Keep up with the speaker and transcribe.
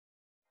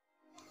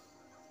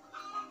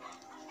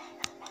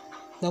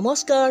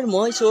নমস্কাৰ,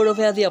 মই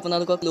সৌৰভে আজি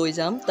আপোনালোকক লৈ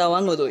যাম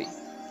টাৱাঙলৈ।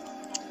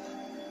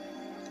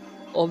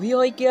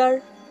 অভিশইকীয়াৰ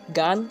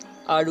গান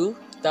আৰু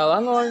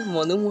টাৱাঙৰ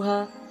মনোমোহা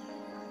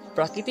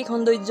প্ৰাকৃতিক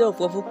সৌন্দৰ্য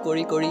উপভোগ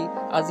কৰি কৰি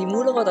আজি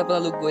মোৰ লগত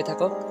আপোনালোক গৈ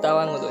থাকক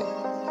টাৱাঙলৈ।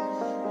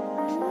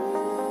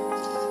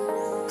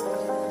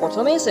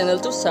 প্ৰথমে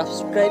চেনেলটো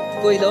ছাবস্ক্ৰাইব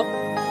কৰি লওক।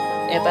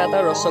 এটা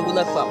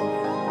ৰসগোল্লা খুৱাম।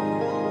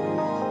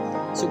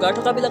 চুগাৰ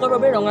থকাবিলাকৰ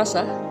বাবে ৰঙা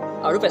চাহ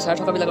আৰু প্ৰেছাৰ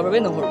থকাবিলাকৰ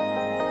বাবে নহৰু।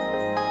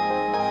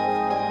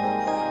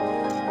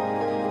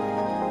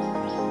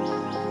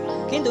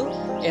 কিন্তু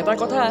এটা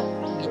কথা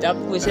গীতাত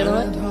কৈছে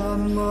নহয়,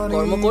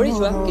 কৰ্ম কৰি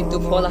যোৱা কিন্তু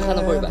ফল আশা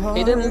নকৰিবা।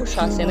 সেইটোৱে মোৰ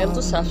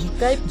চেনেলটো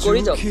ছাবস্ক্ৰাইব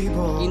কৰি যাওক,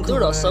 কিন্তু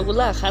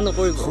ৰসগোল্লা আশা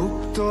নকৰিব।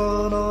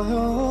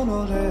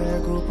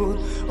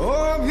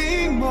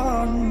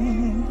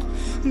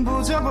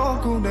 বুজাব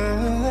কোনে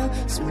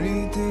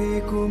স্মৃতি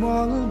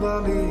কোমল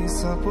বালি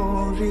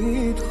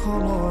চাপৰিত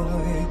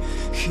সময়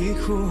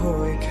শিশু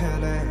হৈ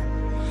খেলে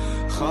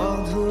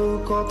সাধু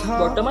কথা।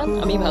 বৰ্তমান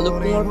আমি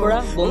ভালুকপুঙৰ পৰা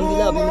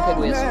বমদিলা অভিমুখে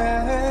গৈ আছো।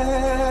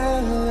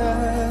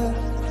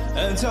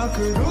 এজাক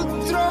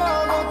ৰুদ্ৰ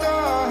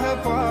বতাহে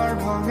পাৰ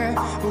ভাঙে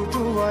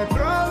উটুৱাই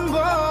প্ৰাণ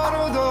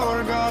বাৰুদৰ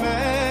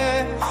গানে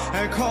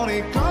এখনি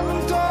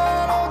ক্লান্ত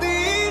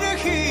নদীৰ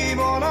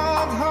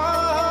সীমনাত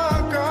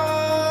হাহাকাৰ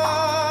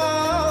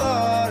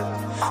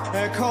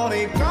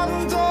এখনি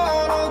ক্লান্ত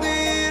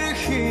নদীৰ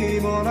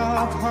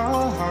সীমনাত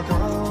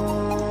হাহাকাৰ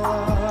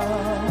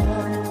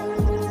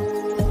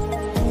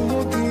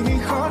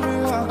উমতিনিশাৰ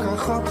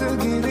আকাশত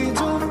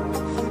গিৰিজন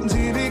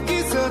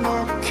জিৰিকিছে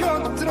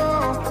নক্ষত্ৰ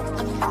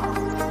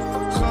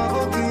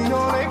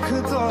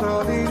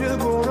তৰালিৰ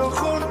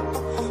বৰষুণ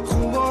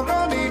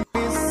সুমৰণি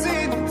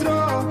বিচিত্ৰ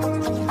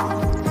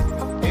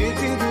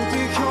এটি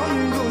দুটি ক্ষণ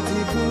গতি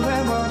ফুলে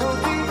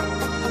মানতি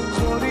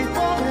সৰি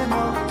পৰে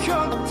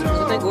নক্ষত্ৰ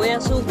গৈ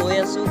আছো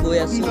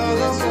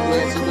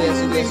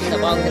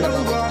নাপাওঁ।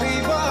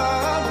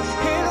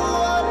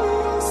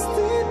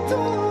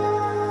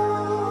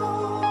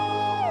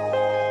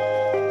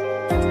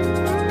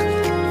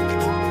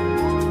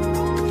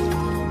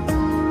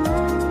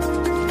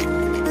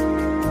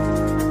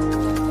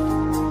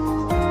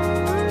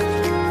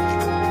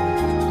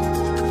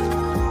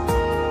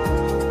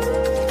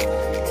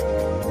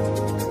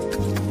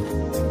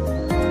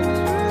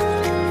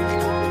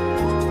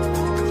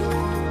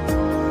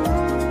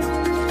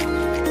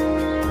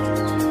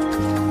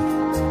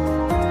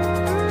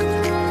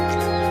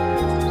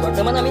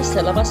 বৰ্তমান আমি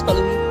চেলাপাছ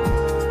পালোহি।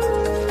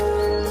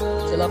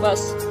 চেলাপাছ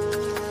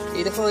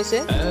এইডোখৰ হৈছে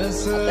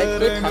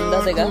আটাইতকৈ ঠাণ্ডা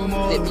জেগা।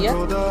 যেতিয়া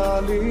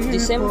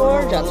ডিচেম্বৰ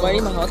জানুৱাৰী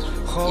মাহত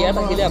ইয়াত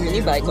আহিলে আপুনি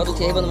বাইকত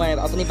উঠি আহিব নোৱাৰে,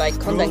 আপুনি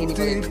বাইকখন দাঙি দিব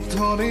লাগিব।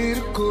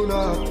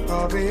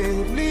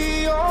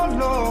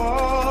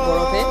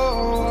 বৰফে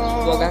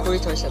বগা কৰি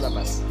থয়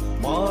চেলাপাছ।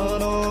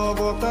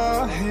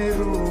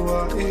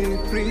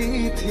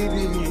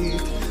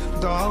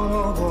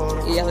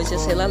 এয়া হৈছে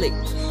চেলা লেক।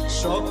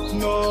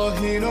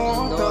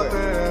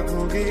 স্বপ্নহীনতাতে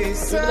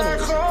ভুগিছে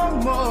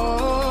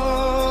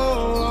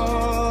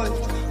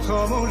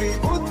সমুলি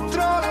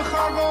উত্তৰ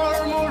সাগৰ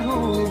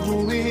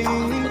মৰুভূমি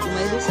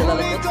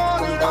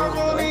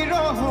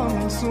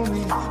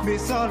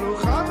বিচাৰো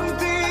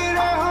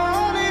শান্তিৰে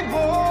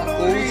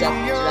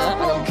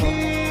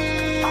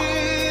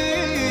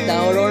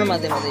ডাৱৰৰ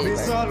মাজে মাজে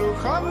বিচাৰো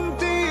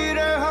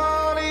শান্তিৰে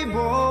হাৰি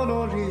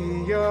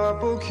বনৰীয়া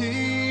পক্ষী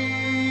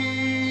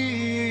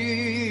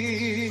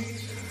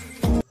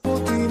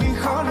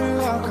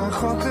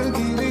আকাশত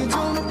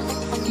গিৰিজন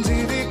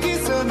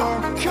জিৰিকিছে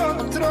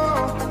নক্ষত্ৰ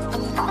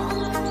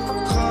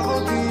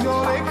সাগতীয়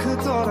ৰেখ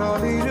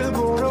তৰালিৰ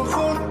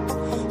বৰষুণ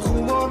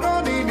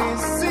সুমৰণি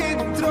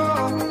নিশ্চিত্ৰ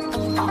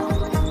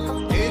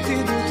এটি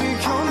দুটি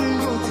ক্ষণ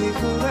গতি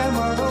ফুলে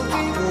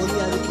মাৰতি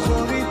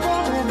সৰি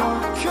পৰে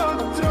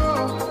নক্ষত্ৰ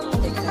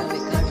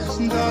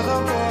দাদা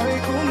পাই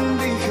কোন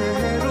দিশে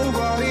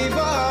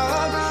হেৰুৱাৰিবা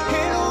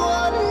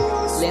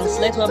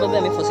লেণ্ডশ্লাইড হোৱাৰ বাবে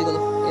আমি ফচি গলো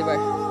এইবাৰ।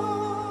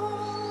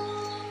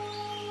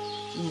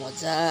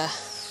 মজা।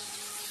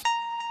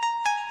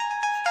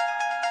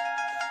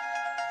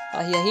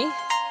 আহি আহি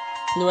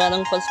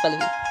নুৰানং ফলছ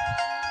পালোহি,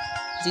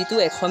 যিটো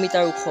 100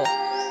 মিটাৰ ওখ।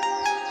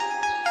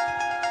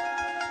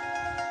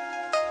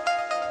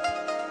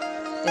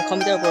 100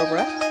 মিটাৰ ওপৰৰ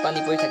পৰা পানী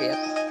পৰি থাকে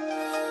ইয়াত।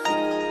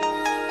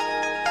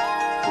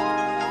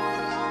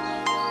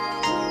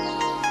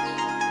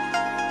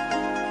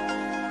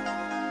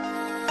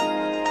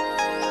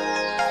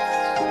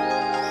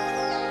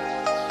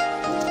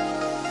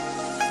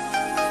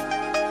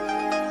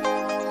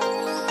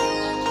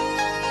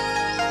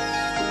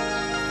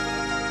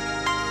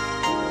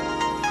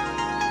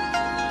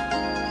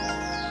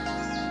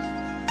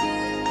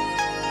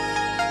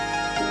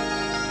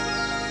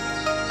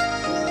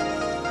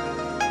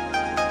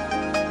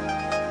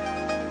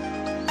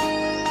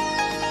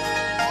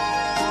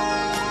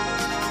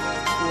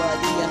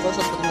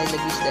 Also put my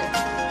luggage there.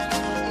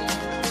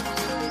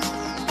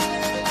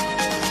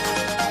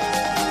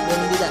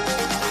 Bomdila.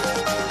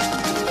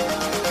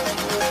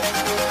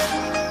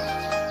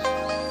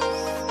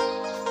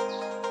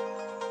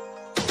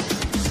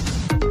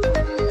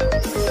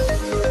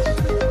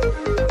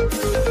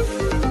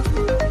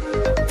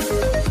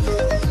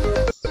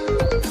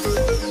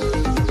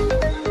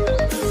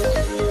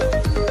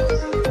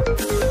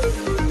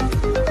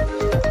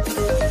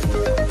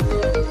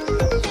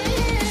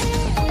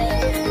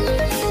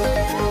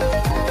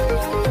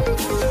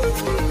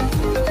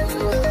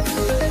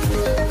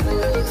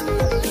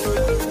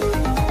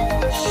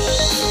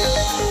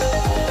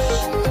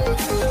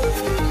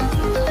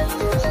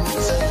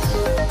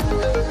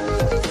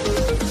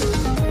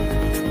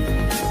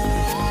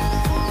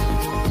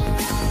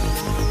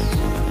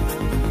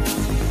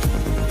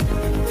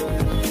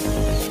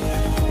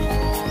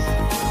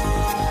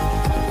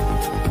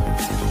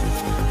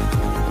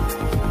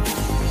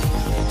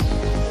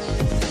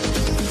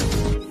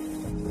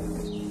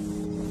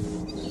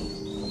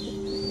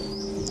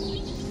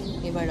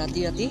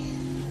 ৰাতি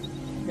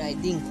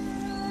ৰাইডিং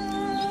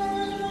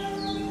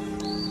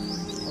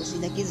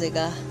অচিনাকি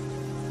জেগা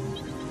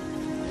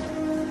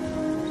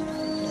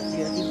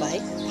ৰাতি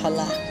বাইক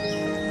ফালা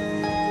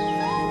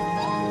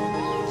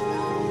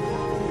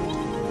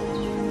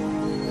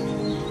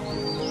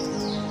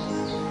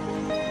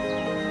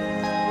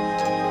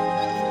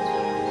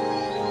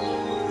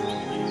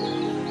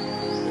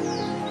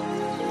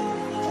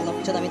অলপ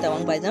পিছত আমি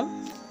টাৱাং পাই যাম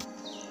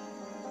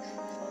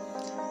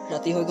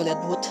ৰাতি হৈ গ'ল ইয়াত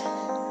বহুত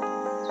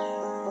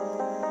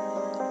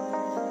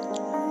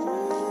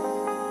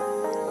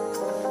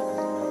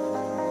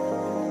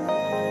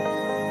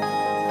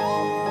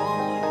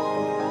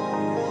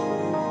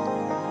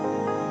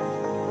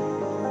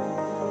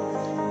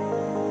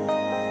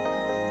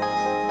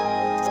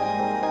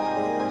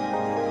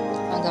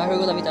আন্ধাৰ হৈ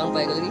গ'ল আমি টাৱাং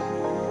পাই গ'লো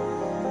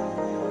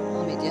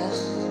আমি এতিয়া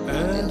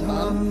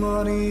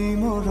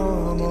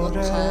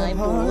খাই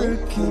বৈ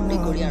ফূৰ্তি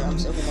কৰি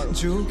আৰামছে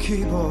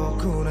জুখিব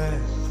কোনে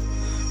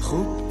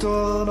সুপ্ত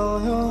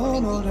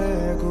নয়নৰে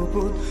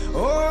গুপুত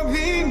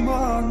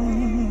অভিমান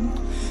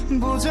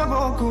বুজাব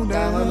কোনে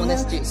ডাঙৰ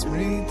মনেষ্ট্ৰী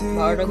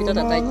ভাৰতৰ ভিতৰত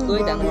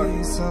আটাইতকৈ ডাঙৰ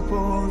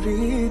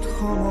চাপৰিত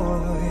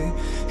সময়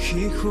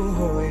শিশু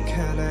হৈ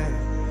খেলে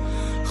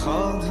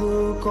সাধু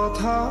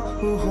কথা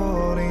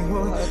উহৰি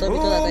ভাৰতৰ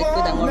ভিতৰত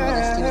আটাইতকৈ ডাঙৰ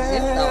মনেষ্ট্ৰী হৈছে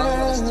টাৱাং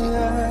মনেষ্ট্ৰী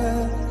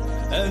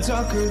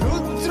এজাক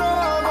ৰুদ্ৰ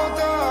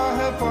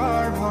বতাহে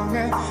পাৰ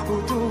ভাঙে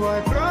উটুৱাই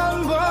প্ৰাণ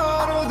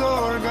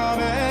বাৰুদৰ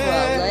গানে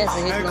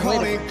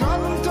এখনি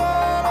ক্লান্ত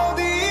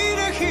নদীৰ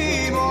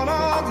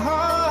সীমনাধাকাৰ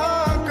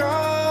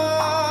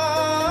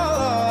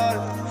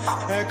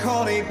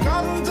এখনি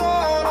ক্লান্ত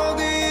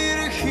নদীৰ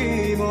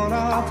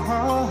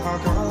সীমনাধাকাৰ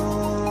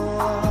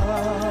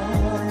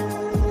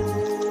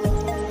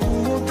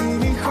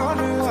তিনিখন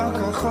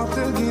আকাশত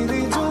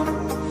গিৰিজোৰ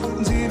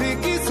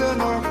জিৰিকিছে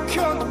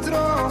নক্ষত্ৰ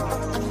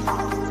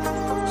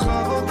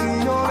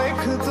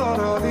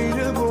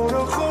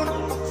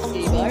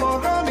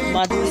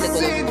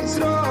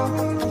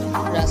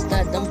ৰাস্তা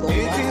একদম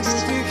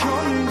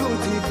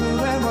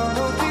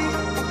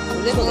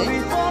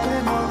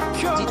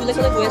যিটো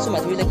লেখলে গৈ আছো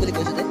মাধুৰী লেখ বুলি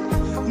কৈছো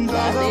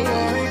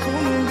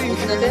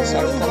যে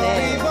শ্বাহৰুখ খানে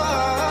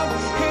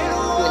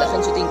কয়লাখন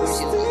শ্বুটিং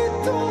কৰিছিল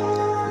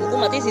মোকো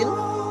মাতিছিল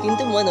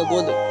কিন্তু মই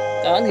নগ'লো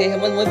কাৰণ সেই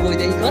সময়ত মই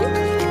বৈদেহীখন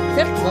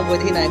মই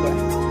বৈদেহী নাই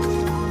কৰা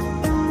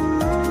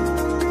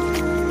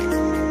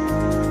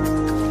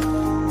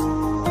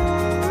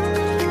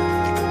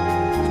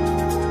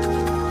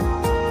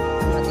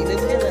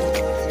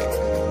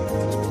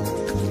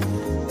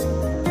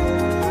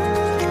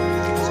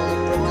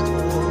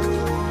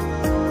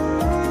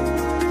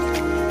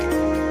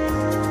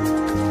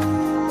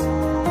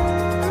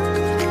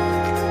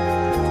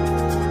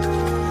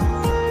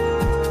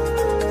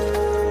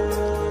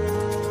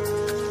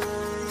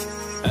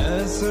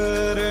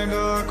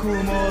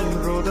কোমল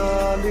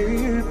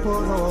ৰদালিৰ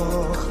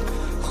পৰশ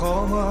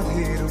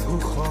সমাধিৰ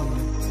ভূষণ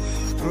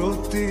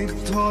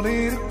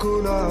প্ৰতিধ্বনিৰ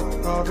কোলাপ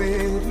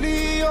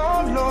আবেলি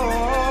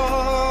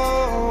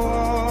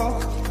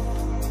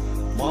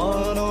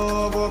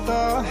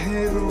মানৱতা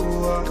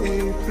হেৰুৱা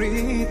এই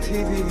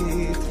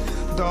পৃথিৱীত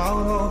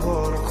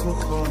দানৱৰ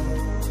শোষণ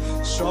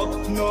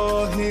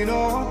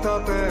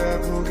স্বপ্নহীনতাতে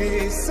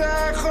ভুগিছে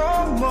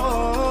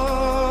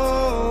সময়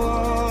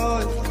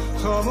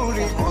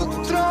সামৰিক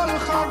উত্তল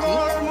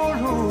সাগৰ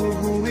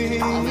মৰুভূমি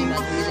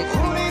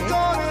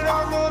শুনিতৰ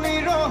ৰাগনি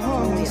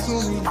ৰহন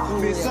চুমি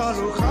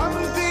বিচাৰো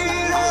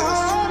শান্তিৰে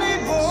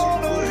হাৰিব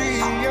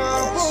নৰিয়া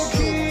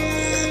পক্ষী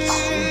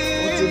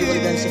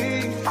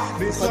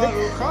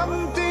বিচাৰো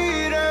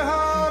শান্তিৰে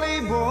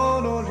হাৰিব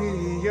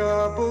নৰিয়া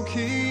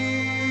পক্ষী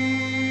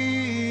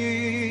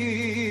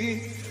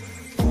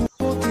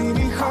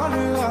তিনিখন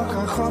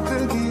আকাশত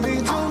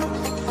গিৰিজোৰ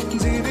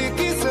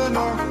জিৰিকিছে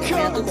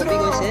নক্ষত্ৰ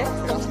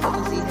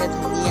যিহে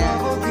ধুনীয়া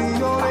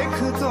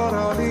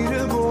তৰালিৰ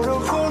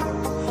বৰষুণ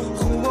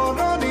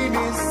সুৱৰণি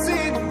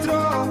নিশ্চিত্ৰ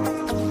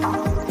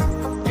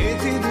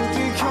এটি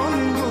দুটি ক্ষণ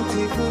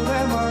গুঠি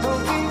ফুৰে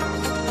মাৰতি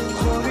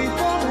সৰি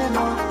পৰে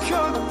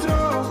নক্ষত্ৰ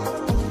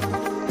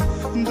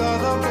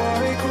দাদা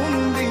পাই কোন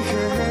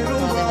দিশে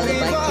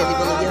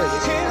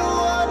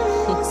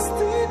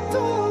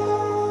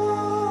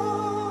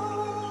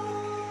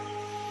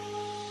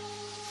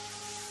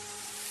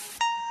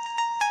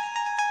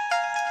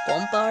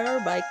কম পাৱাৰৰ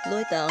বাইক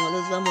লৈ টাৱাঙলৈ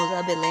যোৱা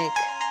মজা বেলেগ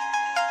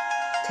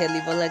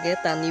ঠেলিব লাগে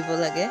টানিব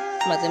লাগে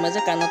মাজে মাজে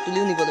কাণত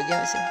তুলিও নিবলগীয়া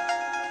হৈছে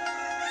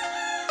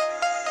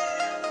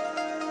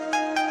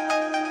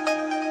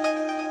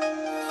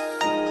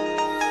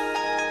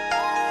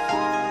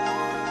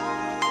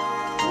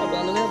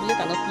আপোনালোকে ভাবিলে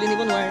কাণত তুলি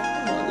নিব নোৱাৰে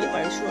মই বুলি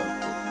পাৰিছোঁ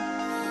আৰু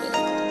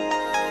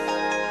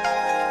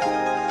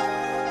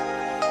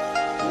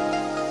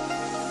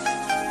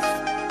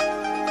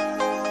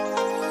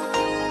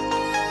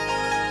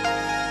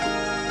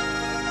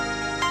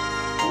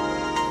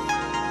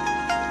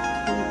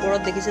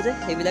ওপৰত দেখিছে যে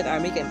সেইবিলাক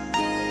আৰ্মি কেম্প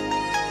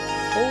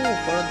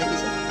ওপৰত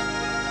দেখিছে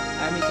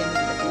আৰ্মি কেম্প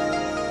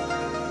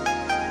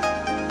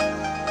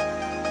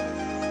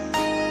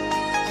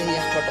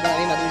বৰ্তমান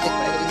আমি মাধুৰী লেক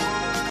পাই গ'লো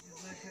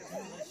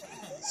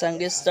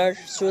সাংগেষ্টাৰ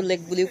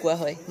লেক বুলি কোৱা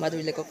হয়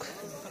মাধুৰী লেকক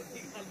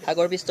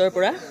সাগৰ পৃষ্ঠৰ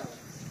পৰা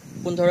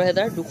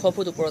 15,200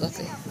 ফুট ওপৰত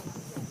আছে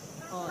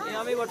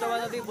আমি বৰ্তমান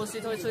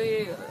উপস্থিত হৈছো এই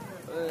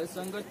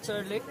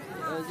সংগচ্ছৰ লেক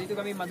যিটোক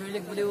আমি মাধুৰী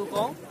লেক বুলিও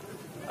কওঁ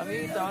আমি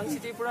টাৱাং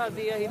চিটিৰ পৰা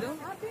আজি আহিলো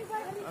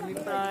আমি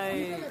প্ৰায়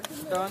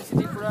টাৱাং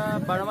চিটিৰ পৰা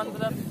 12 মান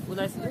বজাত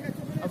ওলাইছিলো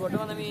আৰু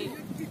বৰ্তমান আমি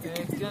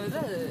কিমান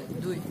হৈছে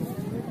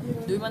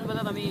 2 মান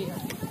বজাত আমি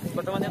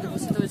বৰ্তমান ইয়াত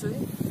উপস্থিত হৈছো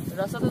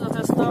ৰাস্তাটো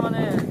যথেষ্ট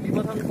মানে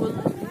বিপদসংকুল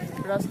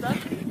ৰাস্তা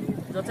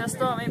যথেষ্ট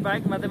আমি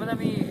বাইক মাজে মাজে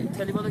আমি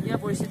ঠেলিবলগীয়া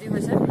পৰিস্থিতি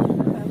হৈছে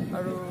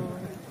আৰু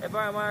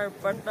এবাৰ আমাৰ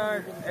পাৰ্টনাৰ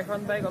এখন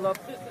বাইক অলপ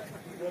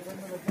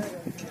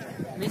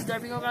মিছ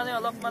ড্ৰাইভিঙৰ কাৰণে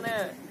অলপ মানে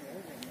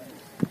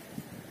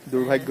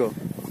দুৰ্ভাগ্য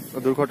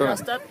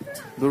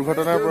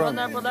দুৰ্ঘটনাৰ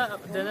পৰা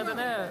যেনে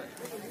তেনে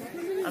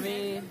আমি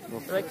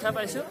ৰক্ষা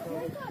পাইছোঁ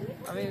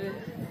আমি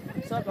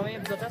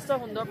যথেষ্ট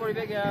সুন্দৰ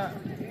পৰিৱেশ ইয়াৰ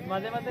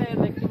মাজে মাজে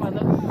লেকটোৰ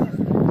মাজত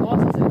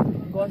গছ আছে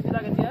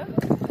গছবিলাক এতিয়া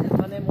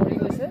মানে মৰি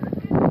গৈছে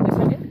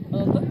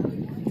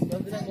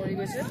গছবিলাক মৰি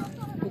গৈছে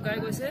শুকাই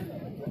গৈছে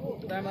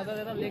তাৰ মাজত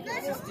এটা লেক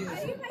সৃষ্টি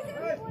হৈছে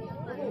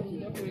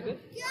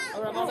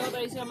আৰু আমাৰ লগত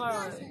আহিছে আমাৰ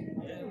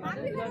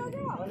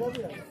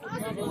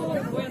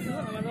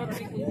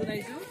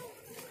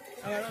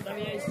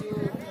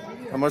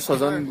আমাৰ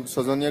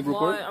ছজনীয়া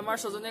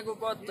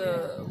গ্ৰুপত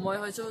মই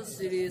হৈছো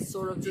শ্ৰী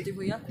সৌৰভজ্যোতি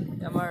ভূঞা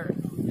আমাৰ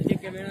এতিয়া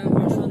কেমেৰা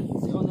পাৰ্চন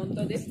অনন্ত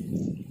দেৱ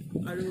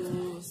আৰু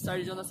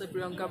 4জন আছে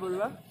প্ৰিয়ংকা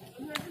বৰুৱা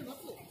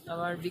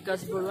আমাৰ বিকাশ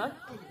বৰুৱা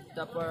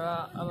তাৰপৰা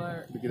আমাৰ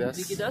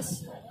বিকি দাস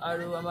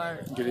আৰু আমাৰ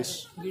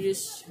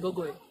গিৰীশ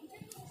গগৈ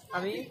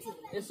আমি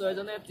এই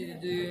 6জনে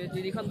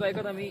 3খন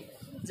বাইকত আমি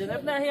যেনে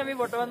তেনে আহি আমি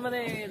বৰ্তমান মানে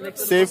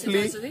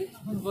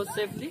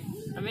সেফলি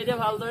আমি এতিয়া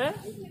ভালদৰে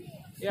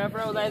ইয়াৰ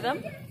পৰা ওলাই যাম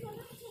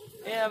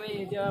আমি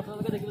এতিয়া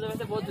আপোনালোকে দেখিবলৈ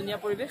পাইছে বহুত ধুনীয়া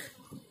পৰিৱেশ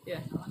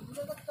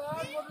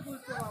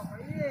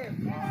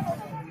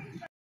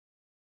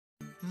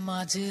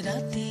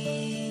মাঝৰাতে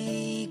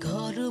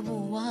ঘৰ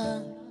বোৱা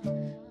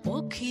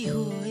পক্ষী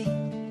হৈ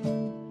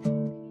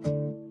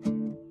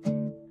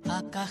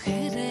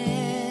আকাশেৰে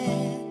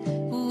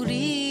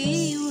উৰি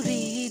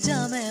উৰি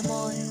যামে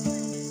মই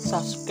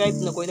সাবস্ক্ৰাইব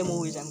নকৰিলে মই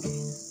হৈ যামগে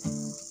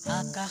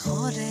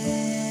আকাশৰে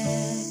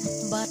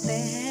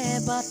বাটে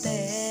বাটে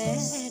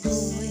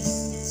গৈ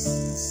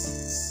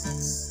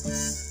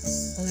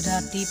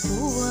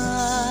ৰাতিপুৱা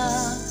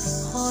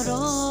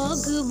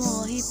সৰগ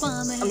মই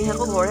পামে আমি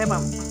আকৌ ঘৰহে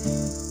পাম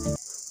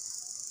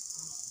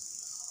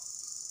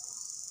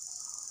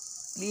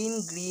ক্লিন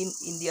গ্ৰীণ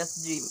ইণ্ডিয়াছ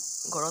ড্ৰিম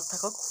ঘৰত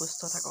থাকক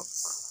সুস্থ থাকক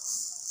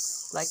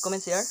লাইক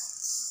কমেণ্ট শ্বেয়াৰ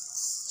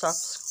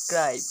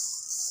ছাবস্ক্ৰাইব